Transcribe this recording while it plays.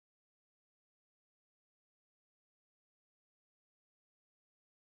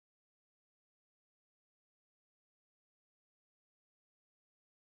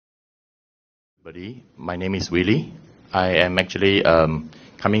Everybody, my name is Willie. I am actually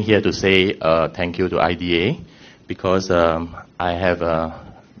coming here to say thank you to IDA because I have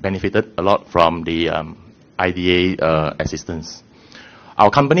benefited a lot from the IDA assistance.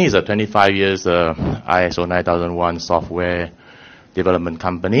 Our company is a 25 years ISO 9001 software development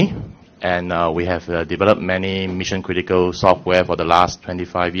company, and we have developed many mission critical software for the last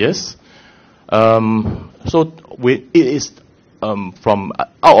 25 years. It is from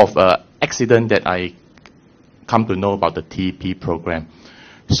out of accident that I come to know about the TEP program.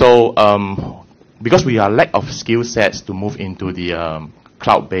 So because we are lack of skill sets to move into the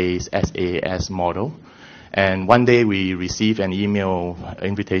cloud-based SaaS model, and one day we received an email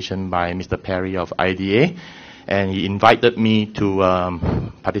invitation by Mr. Perry of IDA, and he invited me to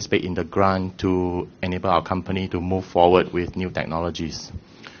participate in the grant to enable our company to move forward with new technologies.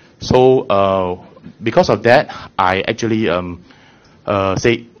 So because of that, I actually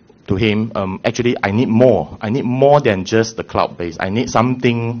say to him, actually I need more. I need more than just the cloud-based. I need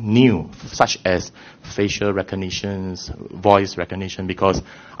something new, such as facial recognitions, voice recognition, because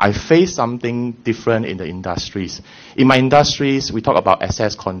I face something different in the industries. In my industries, we talk about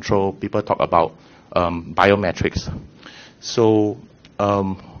access control. People talk about biometrics. So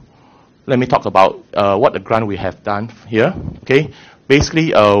let me talk about what the grant we have done here. Okay,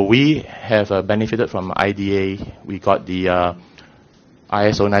 basically we have benefited from IDA. We got the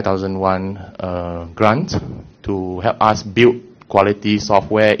ISO 9001 grant to help us build quality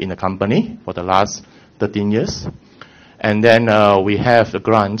software in the company for the last 13 years. And then we have the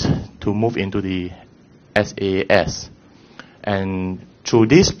grant to move into the SaaS. And through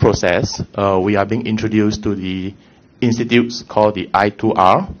this process, we are being introduced to the institutes called the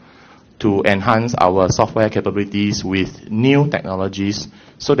I2R to enhance our software capabilities with new technologies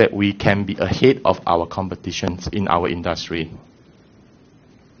so that we can be ahead of our competitions in our industry.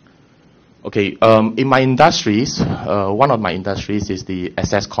 Okay, in my industries, one of my industries is the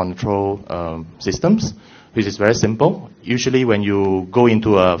access control systems, which is very simple. Usually when you go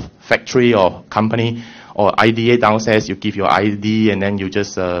into a factory or company or IDA downstairs, you give your ID and then you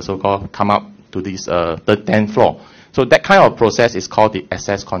just so-called come up to this third, 10th floor. So that kind of process is called the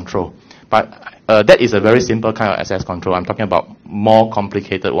access control. But that is a very simple kind of access control. I'm talking about more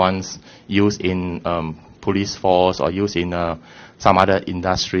complicated ones used in police force or used in some other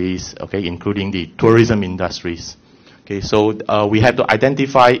industries, okay, including the tourism industries. Okay, so we have to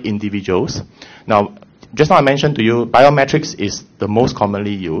identify individuals. Now, just now I mentioned to you, biometrics is the most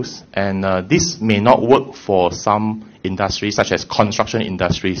commonly used, and this may not work for some industries, such as construction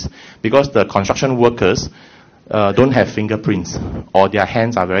industries, because the construction workers don't have fingerprints, or their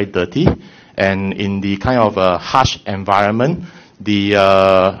hands are very dirty, and in the kind of harsh environment, the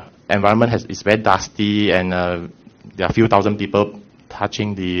environment is very dusty, and there are a few thousand people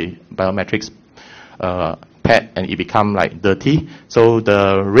touching the biometrics pad, and it become like dirty. So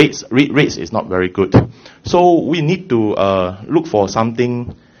the read rates is not very good. So we need to look for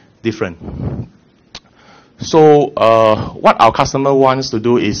something different. So what our customer wants to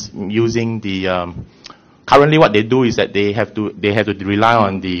do is using the currently what they do is that they have to rely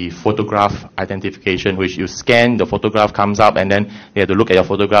on the photograph identification, which you scan, the photograph comes up, and then they have to look at your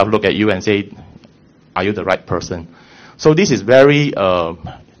photograph, look at you and say, are you the right person? So this is very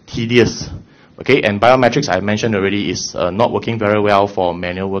tedious, okay? And biometrics, I mentioned already, is not working very well for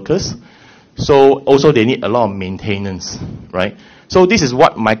manual workers. So also they need a lot of maintenance, right? So this is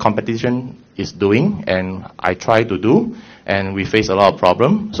what my competition is doing, and I try to do, and we face a lot of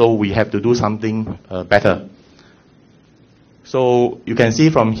problems. So we have to do something better. So you can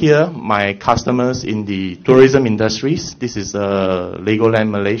see from here, my customers in the tourism industries. This is Legoland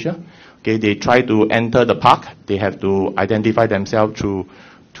Malaysia. Okay, they try to enter the park. They have to identify themselves through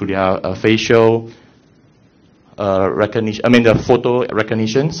their facial recognition. I mean the photo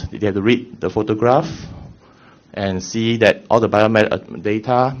recognitions. They have to read the photograph and see that all the biometric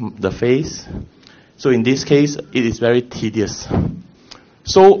data, the face. So in this case, it is very tedious.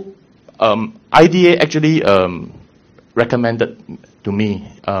 So IDA actually recommended to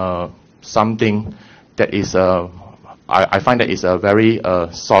me something that is I find that is a very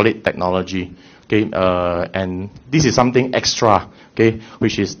solid technology, okay, and this is something extra, okay,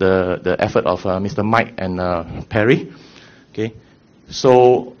 which is the effort of Mr. Mike and Perry, okay.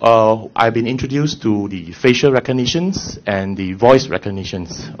 So I've been introduced to the facial recognitions and the voice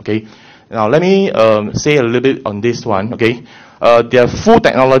recognitions, okay. Now let me say a little bit on this one, okay. Their full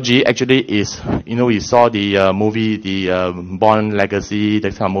technology actually is, you know, we saw the movie, the Born Legacy,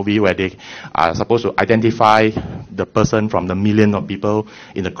 that kind of movie where they are supposed to identify the person from the million of people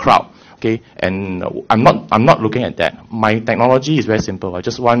in the crowd. Okay, and I'm not looking at that. My technology is very simple. I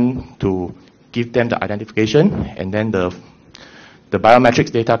just want to give them the identification, and then the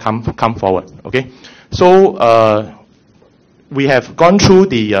biometrics data come forward. Okay, so we have gone through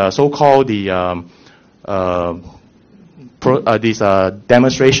the so-called these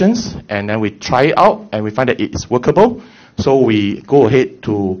demonstrations, and then we try it out, and we find that it is workable. So we go ahead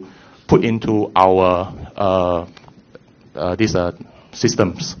to put into our these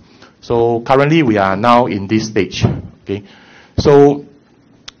systems. So currently we are now in this stage. Okay, so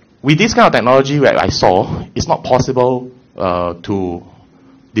with this kind of technology that I saw, it's not possible to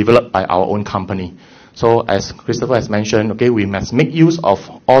develop by our own company. So as Christopher has mentioned, okay, we must make use of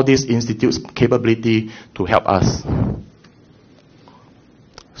all these institutes' capability to help us.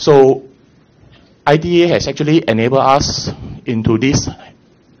 So IDA has actually enabled us into this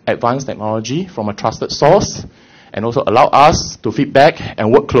advanced technology from a trusted source, and also allow us to feedback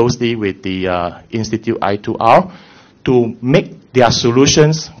and work closely with the Institute I2R to make their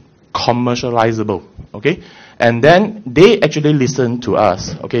solutions commercializable. Okay, and then they actually listen to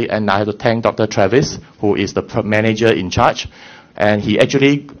us. Okay, and I have to thank Dr. Travis, who is the manager in charge, and he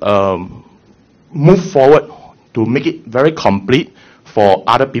actually moved forward to make it very complete for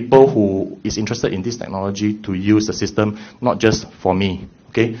other people who is interested in this technology to use the system, not just for me.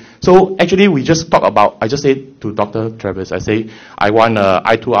 Okay, so actually we just talk about, I just said to Dr. Travis, I say, I want a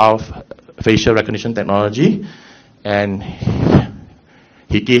I2R facial recognition technology, and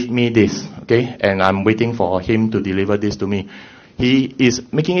he gave me this, okay, and I'm waiting for him to deliver this to me. He is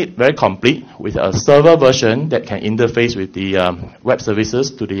making it very complete with a server version that can interface with the web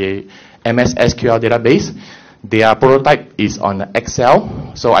services to the MS SQL database. Their prototype is on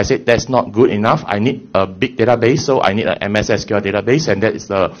Excel, so I said that's not good enough. I need a big database, so I need an MS SQL database, and that is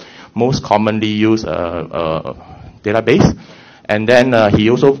the most commonly used database. And then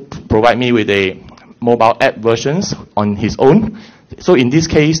he also provide me with a mobile app versions on his own. So in this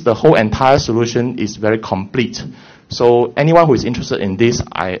case, the whole entire solution is very complete. So anyone who is interested in this,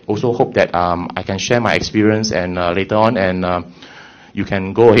 I also hope that I can share my experience, and later on, and you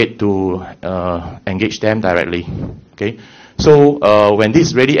can go ahead to engage them directly. Okay. So when this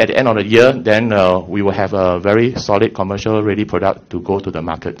is ready at the end of the year, then we will have a very solid commercial ready product to go to the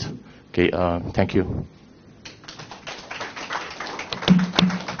market. Okay. Thank you.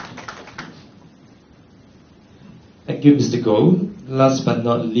 Thank you, Mr. Goh. Last but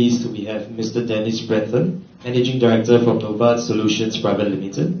not least, we have Mr. Dennis Brenton, Managing Director from Novat Solutions Private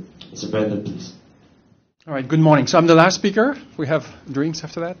Limited. Mr. Brenton, please. All right, good morning. So I'm the last speaker. We have drinks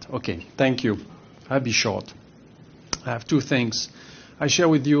after that? Okay, thank you. I'll be short. I have two things. I share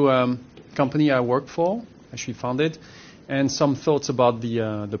with you a company I work for, actually founded, and some thoughts about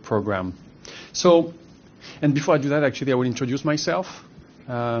the program. So, and before I do that, actually, I will introduce myself.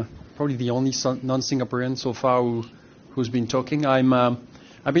 Probably the only non-Singaporean so far who's been talking.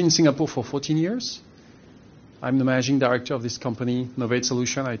 I've been in Singapore for 14 years. I'm the managing director of this company, Novate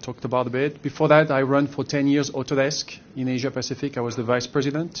Solution, I talked about a bit. Before that, I ran for 10 years Autodesk in Asia Pacific. I was the vice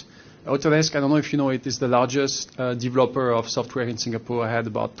president. Autodesk, I don't know if you know, it is the largest developer of software in Singapore. I had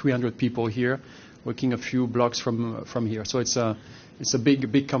about 300 people here, working a few blocks from here. So it's a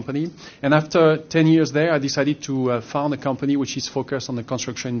big company. And after 10 years there, I decided to found a company which is focused on the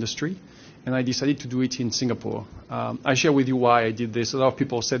construction industry. And I decided to do it in Singapore. I share with you why I did this. A lot of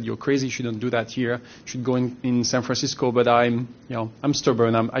people said, you're crazy, you shouldn't do that here. You should go in San Francisco, but I'm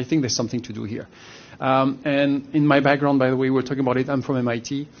stubborn. I think there's something to do here. And in my background, by the way, we're talking about it, I'm from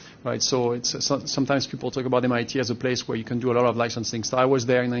MIT, right? So sometimes people talk about MIT as a place where you can do a lot of licensing. So I was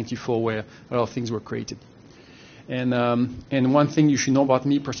there in '94 where a lot of things were created. And one thing you should know about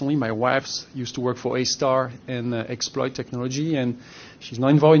me personally, my wife used to work for A-Star and Exploit Technology, and she's not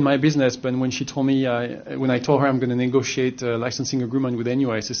involved in my business, but when she told me, when I told her I'm going to negotiate a licensing agreement with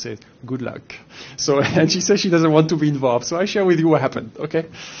NUS, I said, good luck. So, and she said she doesn't want to be involved. So I share with you what happened, okay?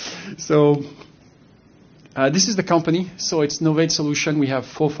 So this is the company. So it's Novate Solution. We have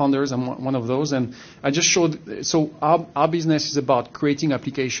 4 founders. I'm one of those. And I just showed, so our business is about creating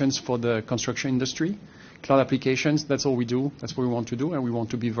applications for the construction industry. Cloud applications, that's all we do. That's what we want to do, and we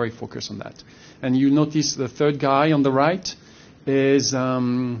want to be very focused on that. And you notice the third guy on the right is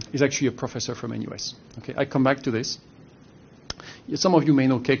actually a professor from NUS. Okay, I come back to this. Some of you may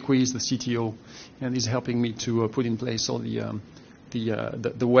know Kekui is the CTO, and he's helping me to put in place all the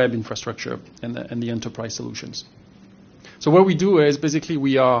web infrastructure and the enterprise solutions. So what we do is basically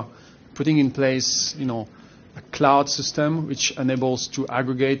we are putting in place, a cloud system which enables to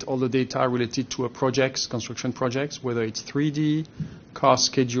aggregate all the data related to a project's construction projects, whether it's 3D, cost,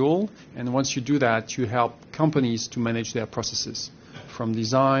 schedule, and once you do that, you help companies to manage their processes from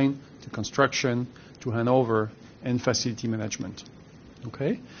design to construction to handover and facility management.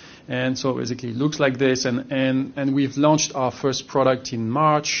 Okay, and so basically it looks like this, and we've launched our first product in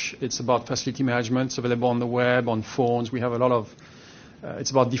March. It's about facility management. It's available on the web, on phones. We have a lot of,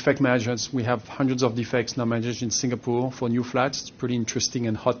 it's about defect management. We have hundreds of defects now managed in Singapore for new flats. It's a pretty interesting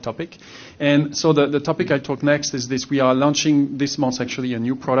and hot topic. And so the topic I talk next is this. We are launching this month actually a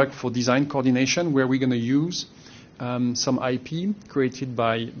new product for design coordination where we're going to use some IP created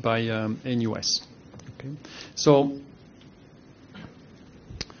by NUS. Okay, so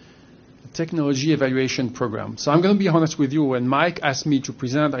technology evaluation program. So I'm going to be honest with you. When Mike asked me to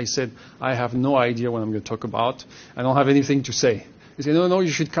present, I said, I have no idea what I'm going to talk about. I don't have anything to say. He said, no, you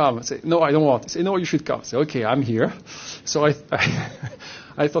should come. I said, no, I don't want. He said, no, you should come. I said, okay, I'm here. So I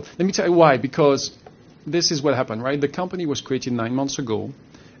thought, let me tell you why. Because this is what happened, right? The company was created 9 months ago.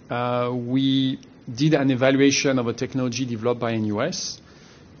 We did an evaluation of a technology developed by NUS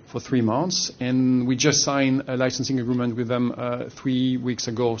for 3 months, and we just signed a licensing agreement with them 3 weeks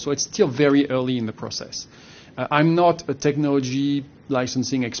ago. So it's still very early in the process. I'm not a technology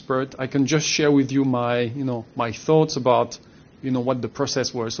licensing expert. I can just share with you my thoughts about what the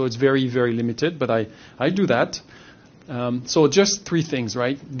process was. So it's very, very limited, but I do that. So just 3 things,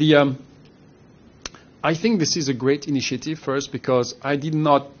 right? I think this is a great initiative first because I did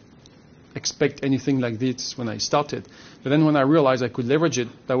not expect anything like this when I started. But then when I realized I could leverage it,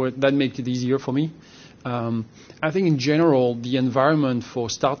 that made it easier for me. I think in general, the environment for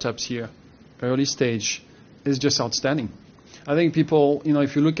startups here, early stage, is just outstanding. I think people,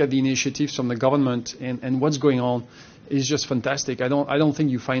 if you look at the initiatives from the government and what's going on, is just fantastic. I don't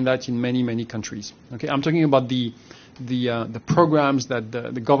think you find that in many, many countries. Okay, I'm talking about the programs that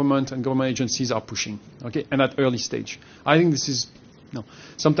the government and government agencies are pushing. Okay, and at early stage, I think this is. No.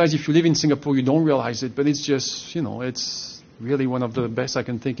 Sometimes if you live in Singapore, you don't realize it, but it's just, it's really one of the best I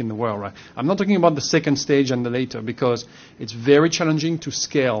can think in the world, right? I'm not talking about the second stage and the later because it's very challenging to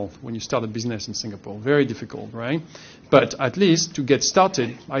scale when you start a business in Singapore. Very difficult, right? But at least to get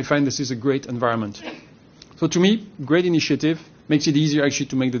started, I find this is a great environment. So to me, great initiative, makes it easier actually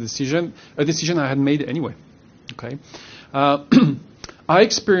to make the decision, a decision I had made anyway. Okay. I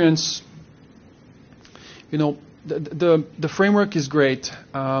experience, the framework is great.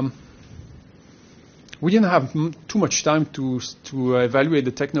 We didn't have too much time to evaluate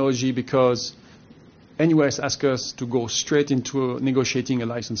the technology because NUS asked us to go straight into negotiating a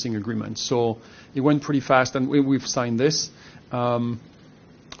licensing agreement. So it went pretty fast, and we've signed this.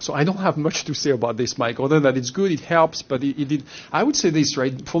 So I don't have much to say about this, Mike, other than it's good, it helps, but it did. I would say this,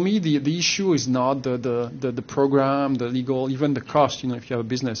 right? For me, the issue is not the program, the legal, even the cost, if you have a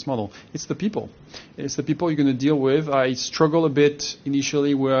business model. It's the people. It's the people you're going to deal with. I struggle a bit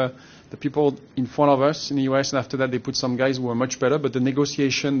initially where the people in front of us in the US, and after that they put some guys who were much better, but the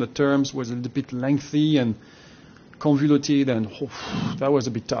negotiation, the terms was a little bit lengthy and convoluted, and that was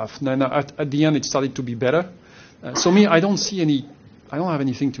a bit tough. Then at the end, it started to be better. So me, I don't have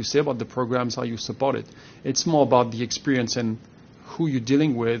anything to say about the programs, how you support it. It's more about the experience and who you're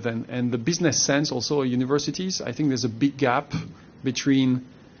dealing with and the business sense also at universities. I think there's a big gap between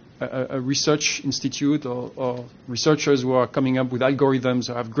a research institute or researchers who are coming up with algorithms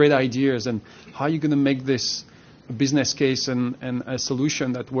or have great ideas and how you're going to make this a business case and a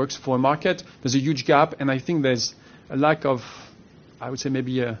solution that works for a market. There's a huge gap, and I think there's a lack of, I would say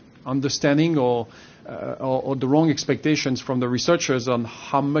maybe understanding or the wrong expectations from the researchers on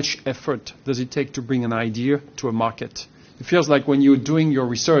how much effort does it take to bring an idea to a market. It feels like when you're doing your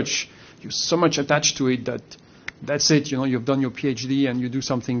research, you're so much attached to it that's it. You've done your PhD and you do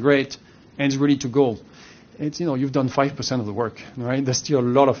something great and it's ready to go. It's, you've done 5% of the work, right? There's still a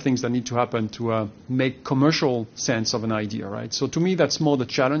lot of things that need to happen to make commercial sense of an idea, right? So to me, that's more the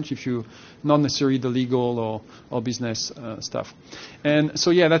challenge if you, not necessarily the legal or business stuff. And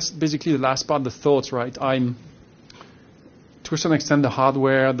so, yeah, that's basically the last part, the thoughts, right? I'm, to a certain extent, the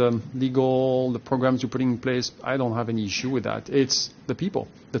hardware, the legal, the programs you're putting in place, I don't have any issue with that. It's the people,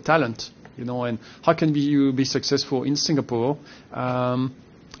 the talent, and how can you be successful in Singapore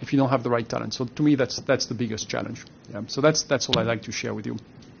if you don't have the right talent. So to me, that's the biggest challenge. Yeah. So that's all I'd like to share with you.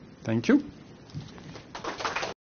 Thank you.